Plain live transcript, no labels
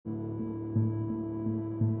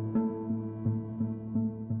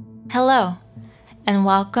Hello, and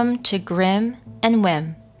welcome to Grim and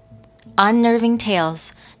Whim, unnerving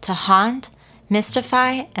tales to haunt,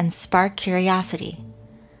 mystify, and spark curiosity.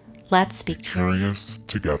 Let's be curious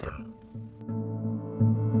together.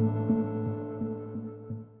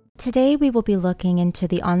 Today we will be looking into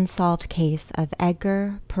the unsolved case of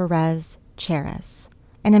Edgar Perez Chairez,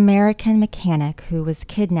 an American mechanic who was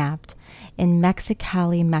kidnapped in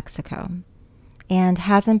Mexicali, Mexico, and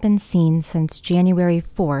hasn't been seen since January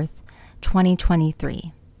 4th,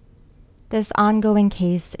 2023. This ongoing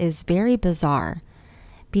case is very bizarre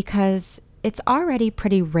because it's already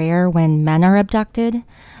pretty rare when men are abducted,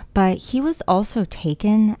 but he was also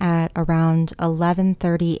taken at around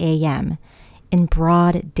 11:30 a.m. in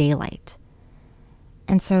broad daylight.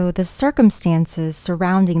 And so the circumstances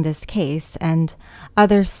surrounding this case and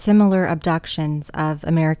other similar abductions of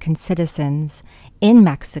American citizens in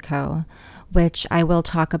Mexico, which I will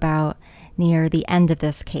talk about near the end of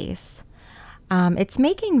this case, it's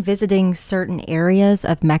making visiting certain areas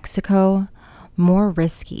of Mexico more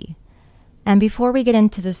risky. And before we get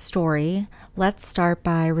into the story, let's start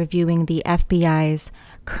by reviewing the FBI's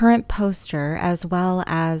current poster as well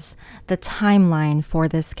as the timeline for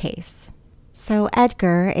this case. So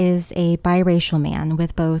Edgar is a biracial man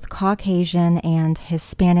with both Caucasian and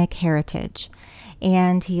Hispanic heritage,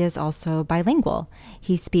 and he is also bilingual.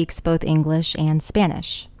 He speaks both English and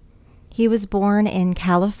Spanish. He was born in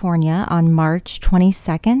California on March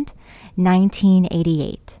 22nd,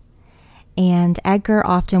 1988. And Edgar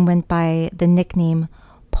often went by the nickname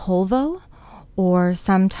Polvo, or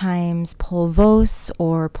sometimes Polvos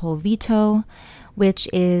or Polvito, which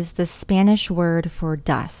is the Spanish word for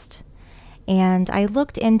dust. And I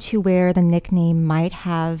looked into where the nickname might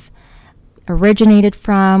have originated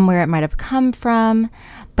from, where it might have come from,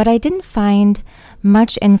 but I didn't find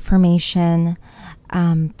much information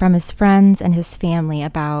from his friends and his family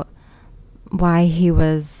about why he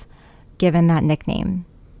was given that nickname.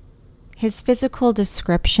 His physical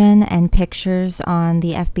description and pictures on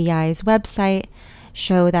the FBI's website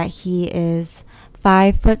show that he is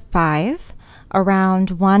 5'5",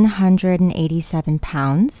 around 187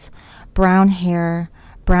 pounds, brown hair,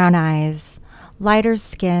 brown eyes, lighter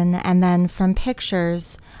skin, and then from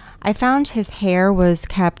pictures, I found his hair was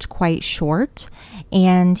kept quite short,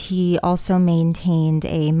 and he also maintained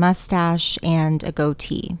a mustache and a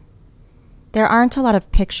goatee. There aren't a lot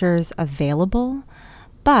of pictures available,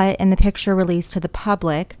 but in the picture released to the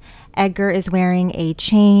public, Edgar is wearing a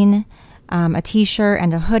chain, a t-shirt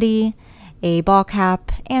and a hoodie, a ball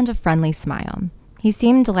cap, and a friendly smile. He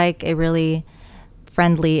seemed like a really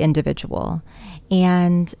friendly individual.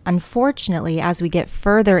 And unfortunately, as we get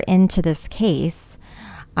further into this case,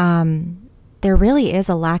 there really is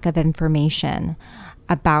a lack of information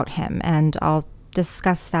about him, and I'll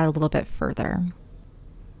discuss that a little bit further.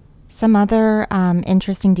 Some other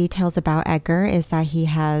interesting details about Edgar is that he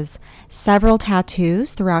has several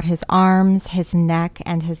tattoos throughout his arms, his neck,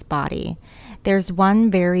 and his body. There's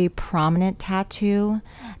one very prominent tattoo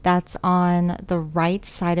that's on the right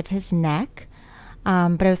side of his neck,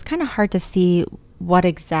 but it was kind of hard to see what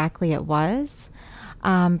exactly it was.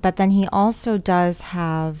 But then he also does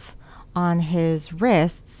have on his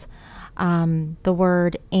wrists the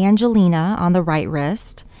word Angelina on the right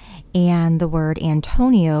wrist and the word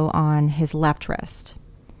Antonio on his left wrist.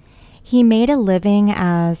 He made a living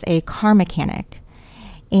as a car mechanic.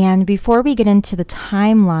 And before we get into the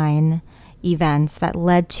timeline events that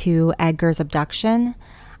led to Edgar's abduction,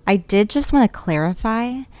 I did just want to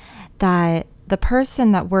clarify that the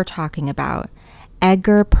person that we're talking about,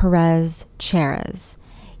 Edgar Perez Chairez,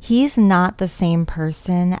 he's not the same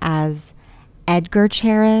person as Edgar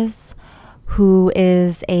Chairez, who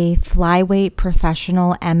is a flyweight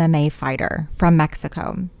professional MMA fighter from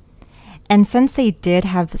Mexico. And since they did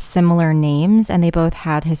have similar names and they both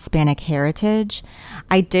had Hispanic heritage,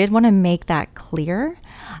 I did want to make that clear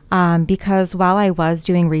because while I was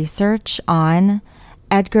doing research on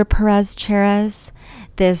Edgar Perez Chairez,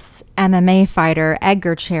 this MMA fighter,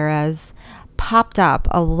 Edgar Chairez, popped up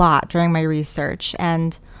a lot during my research.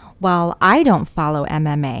 And while I don't follow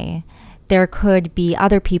MMA, there could be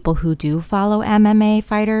other people who do follow MMA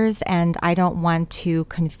fighters, and I don't want to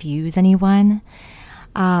confuse anyone.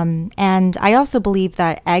 And I also believe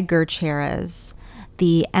that Edgar Chairez,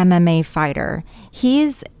 the MMA fighter,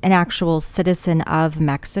 he's an actual citizen of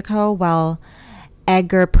Mexico, while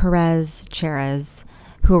Edgar Perez Chairez,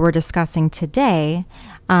 who we're discussing today,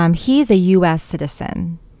 he's a U.S.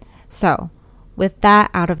 citizen. So, with that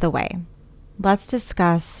out of the way, let's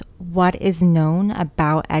discuss what is known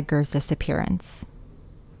about Edgar's disappearance.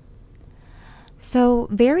 So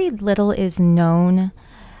very little is known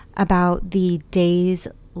about the days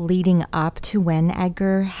leading up to when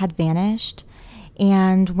Edgar had vanished.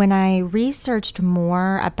 And when I researched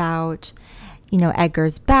more about,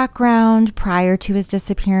 Edgar's background prior to his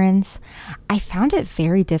disappearance, I found it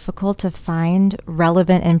very difficult to find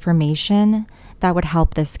relevant information that would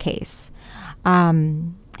help this case.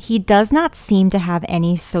 He does not seem to have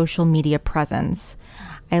any social media presence.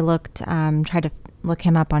 I tried to look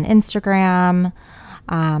him up on Instagram,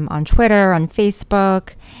 on Twitter, on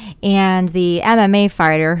Facebook, and the MMA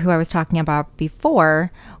fighter who I was talking about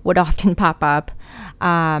before would often pop up,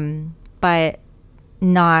 but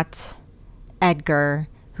not Edgar,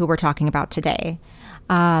 who we're talking about today.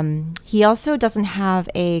 He also doesn't have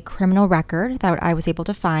a criminal record that I was able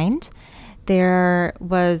to find. There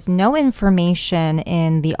was no information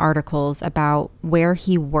in the articles about where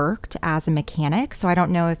he worked as a mechanic, so I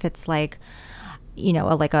don't know if it's like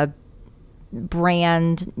a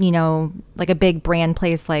brand, like a big brand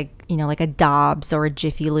place, like a Dobbs or a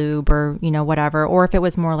Jiffy Lube or, whatever, or if it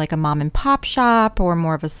was more like a mom and pop shop or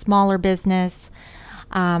more of a smaller business,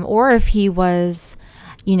 or if he was,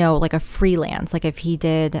 like a freelance, like if he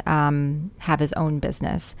did have his own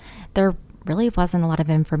business. There really wasn't a lot of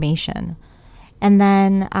information. And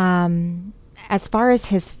then as far as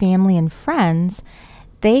his family and friends,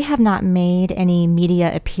 they have not made any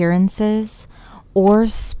media appearances or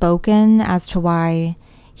spoken as to why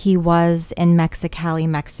he was in Mexicali,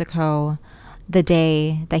 Mexico, the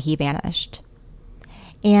day that he vanished.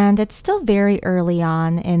 And it's still very early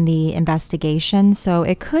on in the investigation, so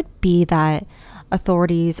it could be that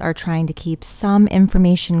authorities are trying to keep some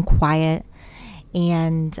information quiet,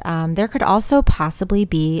 and there could also possibly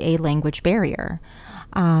be a language barrier.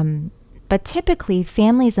 But typically,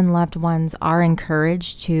 families and loved ones are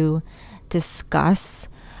encouraged to discuss,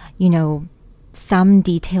 some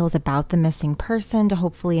details about the missing person to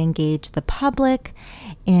hopefully engage the public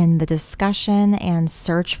in the discussion and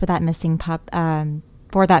search for that missing person.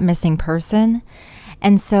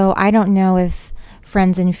 And so I don't know if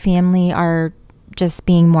friends and family are just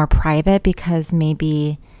being more private because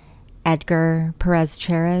maybe Edgar Perez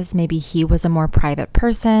Chairez, maybe he was a more private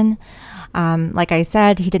person. Like I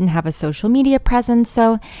said, he didn't have a social media presence,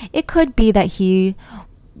 so it could be that he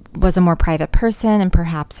was a more private person, and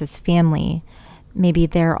perhaps his family, maybe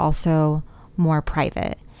they're also more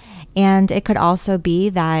private. And it could also be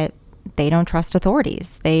that they don't trust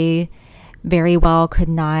authorities. They very well could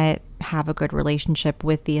not have a good relationship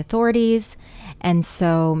with the authorities, and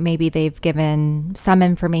so maybe they've given some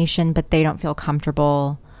information, but they don't feel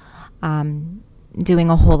comfortable doing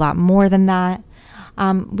a whole lot more than that.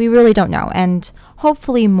 We really don't know, and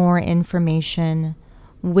hopefully more information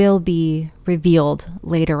will be revealed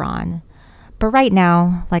later on. But right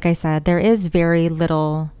now, like I said, there is very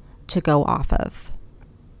little to go off of.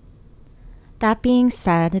 That being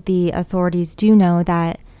said, the authorities do know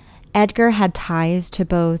that Edgar had ties to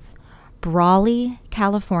both Brawley,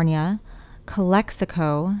 California,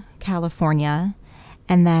 Calexico, California,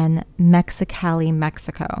 and then Mexicali,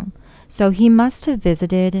 Mexico. So he must have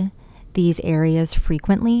visited these areas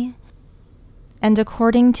frequently. And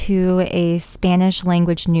according to a Spanish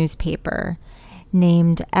language newspaper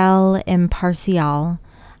named El Imparcial,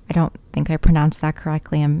 I don't think I pronounced that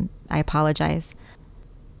correctly, I apologize.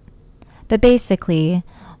 But basically,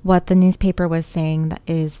 what the newspaper was saying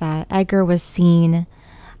is that Edgar was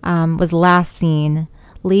last seen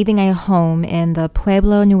leaving a home in the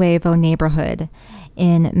Pueblo Nuevo neighborhood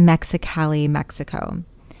in Mexicali, Mexico.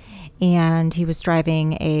 And he was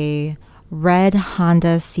driving a red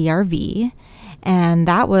Honda CR-V, and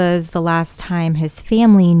that was the last time his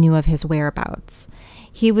family knew of his whereabouts.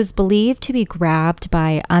 He was believed to be grabbed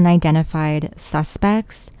by unidentified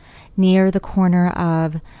suspects near the corner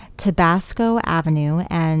of Tabasco Avenue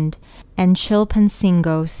and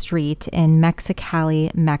Chilpancingo Street in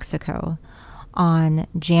Mexicali, Mexico on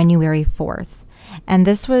January 4th. And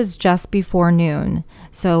this was just before noon,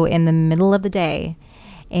 so in the middle of the day.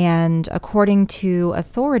 And according to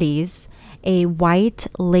authorities, a white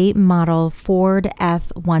late model Ford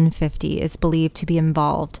F-150 is believed to be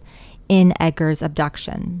involved in Edgar's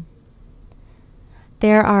abduction.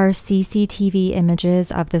 There are CCTV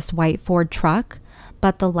images of this white Ford truck,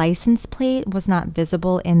 but the license plate was not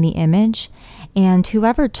visible in the image, and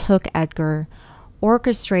whoever took Edgar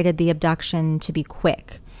orchestrated the abduction to be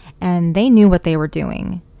quick, and they knew what they were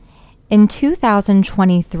doing. In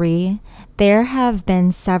 2023, there have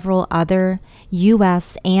been several other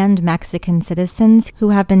U.S. and Mexican citizens who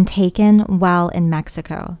have been taken while in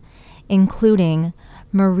Mexico, including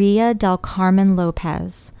Maria del Carmen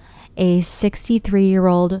Lopez, a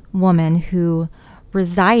 63-year-old woman who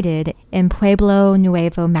resided in Pueblo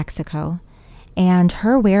Nuevo, Mexico, and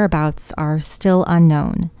her whereabouts are still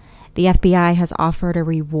unknown. The FBI has offered a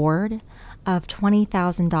reward of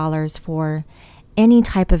 $20,000 for any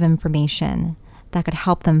type of information that could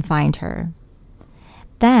help them find her.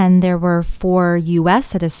 Then there were 4 U.S.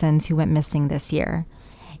 citizens who went missing this year,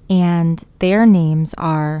 and their names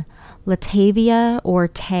are Latavia or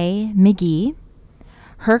Tay McGee,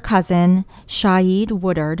 her cousin Shaeed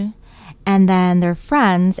Woodard, and then their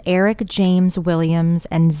friends Eric James Williams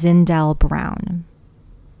and Zindell Brown.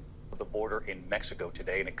 The border in Mexico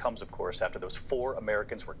today, and it comes, of course, after those 4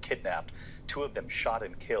 Americans were kidnapped, 2 of them shot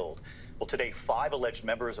and killed. Well, today, 5 alleged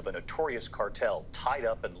members of a notorious cartel tied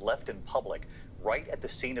up and left in public right at the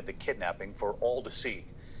scene of the kidnapping for all to see.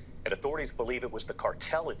 And authorities believe it was the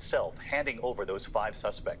cartel itself handing over those 5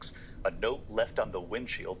 suspects. A note left on the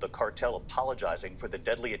windshield, the cartel apologizing for the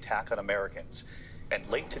deadly attack on Americans. And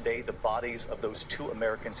late today, the bodies of those 2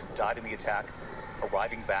 Americans who died in the attack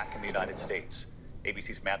arriving back in the United States.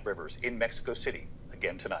 ABC's Matt Rivers in Mexico City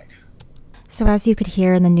again tonight. So as you could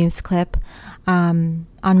hear in the news clip, on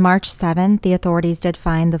March 7th, the authorities did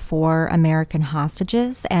find the 4 American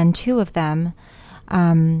hostages, and 2 of them,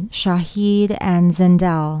 Shaeed and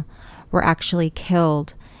Zindell, were actually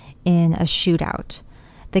killed in a shootout.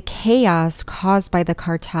 The chaos caused by the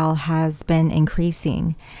cartel has been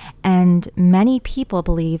increasing, and many people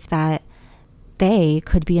believe that they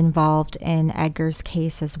could be involved in Edgar's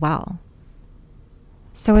case as well.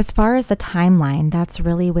 So as far as the timeline, that's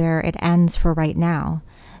really where it ends for right now.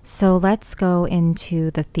 So let's go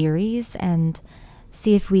into the theories and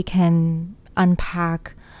see if we can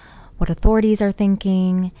unpack what authorities are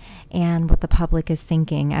thinking and what the public is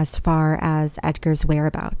thinking as far as Edgar's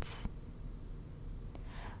whereabouts.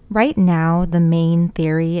 Right now, the main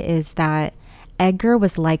theory is that Edgar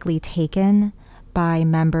was likely taken by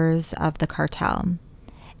members of the cartel.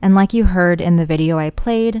 And like you heard in the video I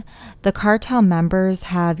played, the cartel members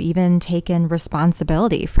have even taken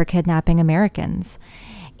responsibility for kidnapping Americans.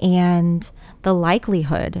 And the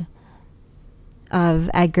likelihood of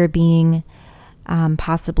Edgar being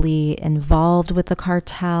possibly involved with the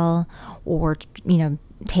cartel or,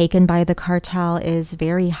 taken by the cartel is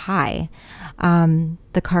very high.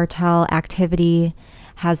 The cartel activity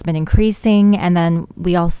has been increasing. And then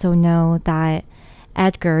we also know that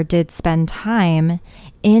Edgar did spend time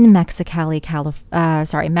in Mexicali,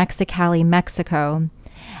 Mexico.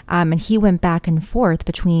 And he went back and forth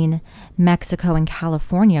between Mexico and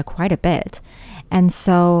California quite a bit. And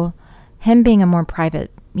so him being a more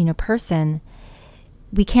private, person,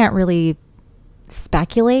 we can't really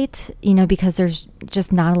speculate, because there's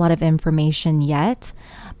just not a lot of information yet.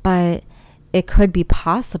 But it could be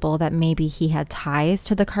possible that maybe he had ties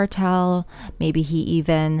to the cartel. Maybe he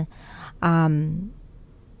even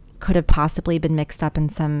could have possibly been mixed up in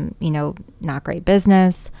some, not great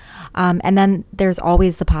business. And then there's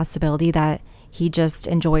always the possibility that he just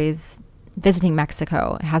enjoys visiting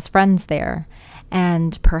Mexico, has friends there,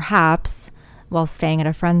 and perhaps while staying at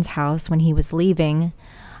a friend's house when he was leaving,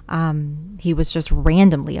 he was just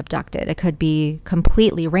randomly abducted. It could be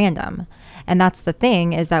completely random. And that's the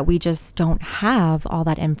thing, is that we just don't have all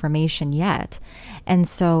that information yet. And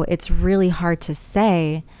so it's really hard to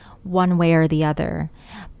say one way or the other.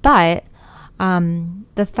 But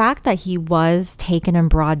the fact that he was taken in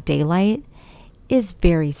broad daylight is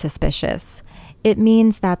very suspicious. It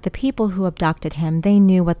means that the people who abducted him, they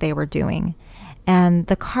knew what they were doing. And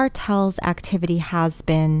the cartel's activity has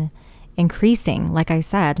been increasing. Like I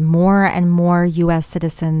said, more and more U.S.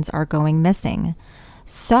 citizens are going missing.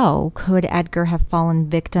 So could Edgar have fallen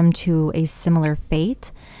victim to a similar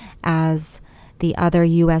fate as the other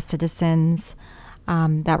U.S. citizens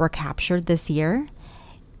that were captured this year?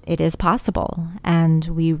 It is possible, and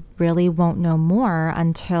we really won't know more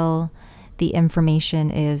until the information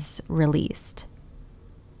is released.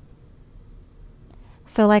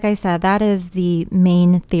 So like I said, that is the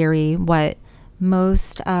main theory, what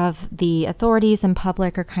most of the authorities and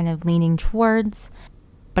public are kind of leaning towards.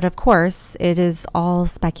 But of course, it is all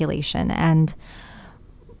speculation, and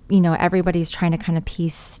everybody's trying to kind of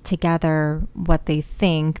piece together what they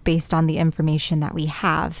think based on the information that we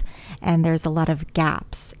have. And there's a lot of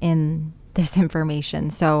gaps in this information.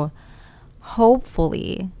 So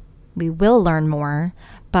hopefully we will learn more.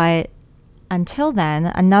 But until then,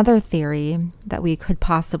 another theory that we could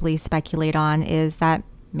possibly speculate on is that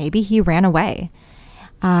maybe he ran away.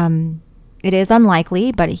 It is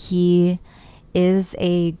unlikely, but he is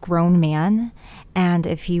a grown man. And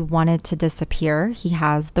if he wanted to disappear, he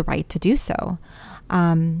has the right to do so.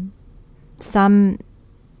 Some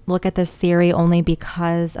look at this theory only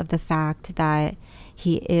because of the fact that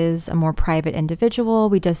he is a more private individual.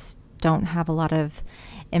 We just don't have a lot of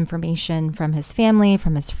information from his family,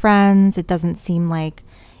 from his friends. It doesn't seem like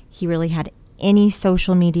he really had any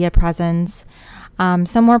social media presence,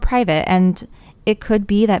 so more private. And it could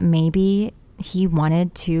be that maybe he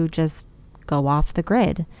wanted to just go off the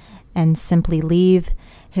grid and simply leave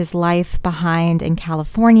his life behind in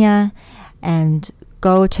California and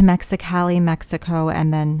go to Mexicali, Mexico,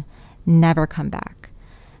 and then never come back.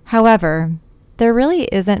 However, there really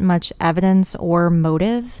isn't much evidence or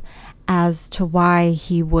motive as to why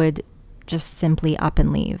he would just simply up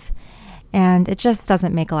and leave. And it just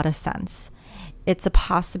doesn't make a lot of sense. It's a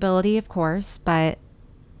possibility, of course, but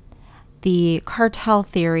the cartel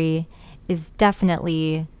theory is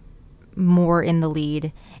definitely more in the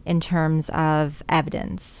lead in terms of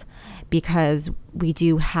evidence, because we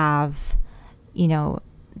do have,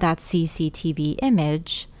 that CCTV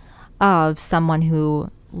image of someone who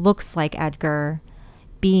looks like Edgar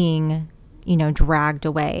being, dragged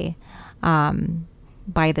away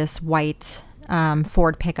by this white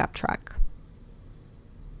Ford pickup truck.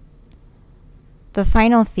 The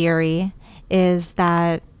final theory is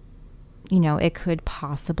that, it could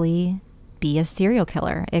possibly be a serial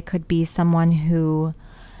killer. It could be someone who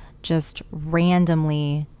just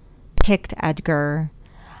randomly picked Edgar,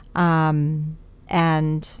 and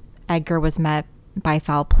Edgar was met by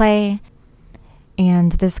foul play.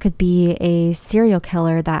 And this could be a serial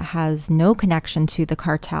killer that has no connection to the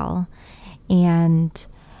cartel and,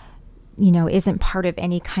 isn't part of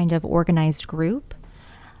any kind of organized group.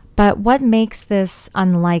 But what makes this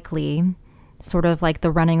unlikely, sort of like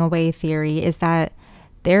the running away theory, is that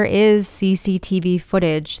there is CCTV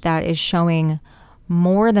footage that is showing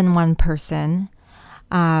more than one person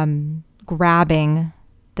grabbing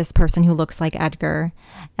this person who looks like Edgar.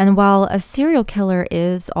 And while a serial killer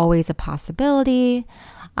is always a possibility,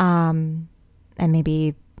 and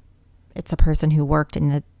maybe it's a person who worked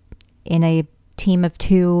in a team of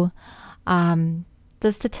two,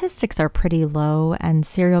 the statistics are pretty low and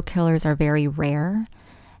serial killers are very rare.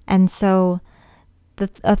 And so the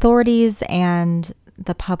authorities and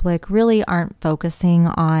the public really aren't focusing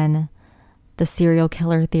on the serial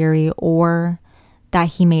killer theory or that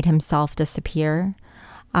he made himself disappear,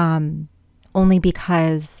 only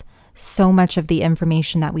because so much of the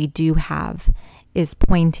information that we do have is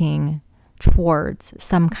pointing towards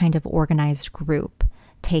some kind of organized group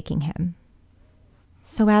taking him.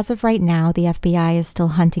 So as of right now, the FBI is still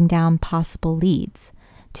hunting down possible leads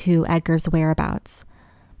to Edgar's whereabouts,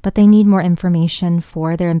 but they need more information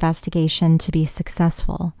for their investigation to be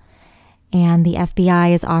successful. And the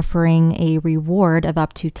FBI is offering a reward of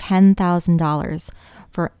up to $10,000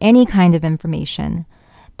 for any kind of information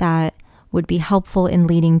that would be helpful in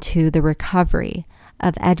leading to the recovery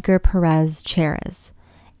of Edgar Perez Chairez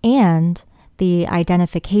and the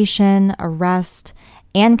identification, arrest,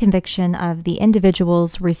 and conviction of the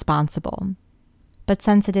individuals responsible. But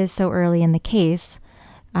since it is so early in the case,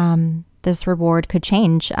 this reward could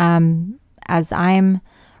change. As I'm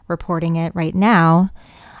reporting it right now,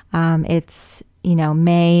 it's,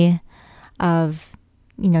 May of,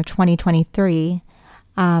 2023.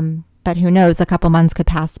 But who knows, a couple months could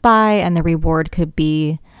pass by and the reward could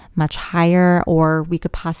be much higher, or we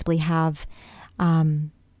could possibly have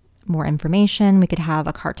more information. We could have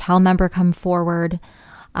a cartel member come forward.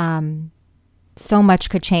 So much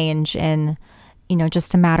could change in,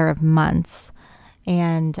 just a matter of months.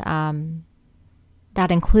 And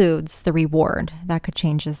that includes the reward. That could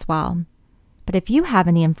change as well. But if you have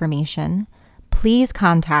any information, please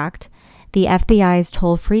contact the FBI's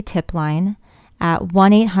toll-free tip line at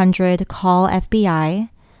 1-800-CALL-FBI.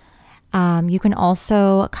 You can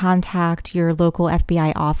also contact your local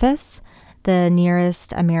FBI office, the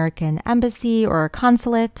nearest American embassy or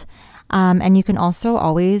consulate, and you can also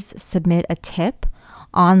always submit a tip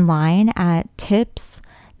online at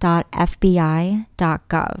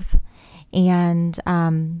tips.fbi.gov. And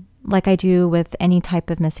like I do with any type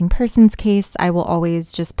of missing persons case, I will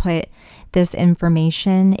always just put this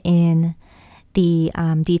information in the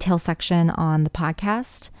detail section on the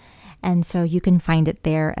podcast. And so you can find it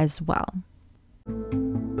there as well.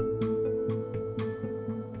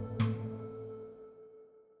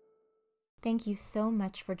 Thank you so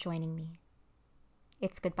much for joining me.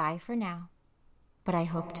 It's goodbye for now, but I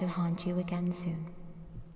hope to haunt you again soon.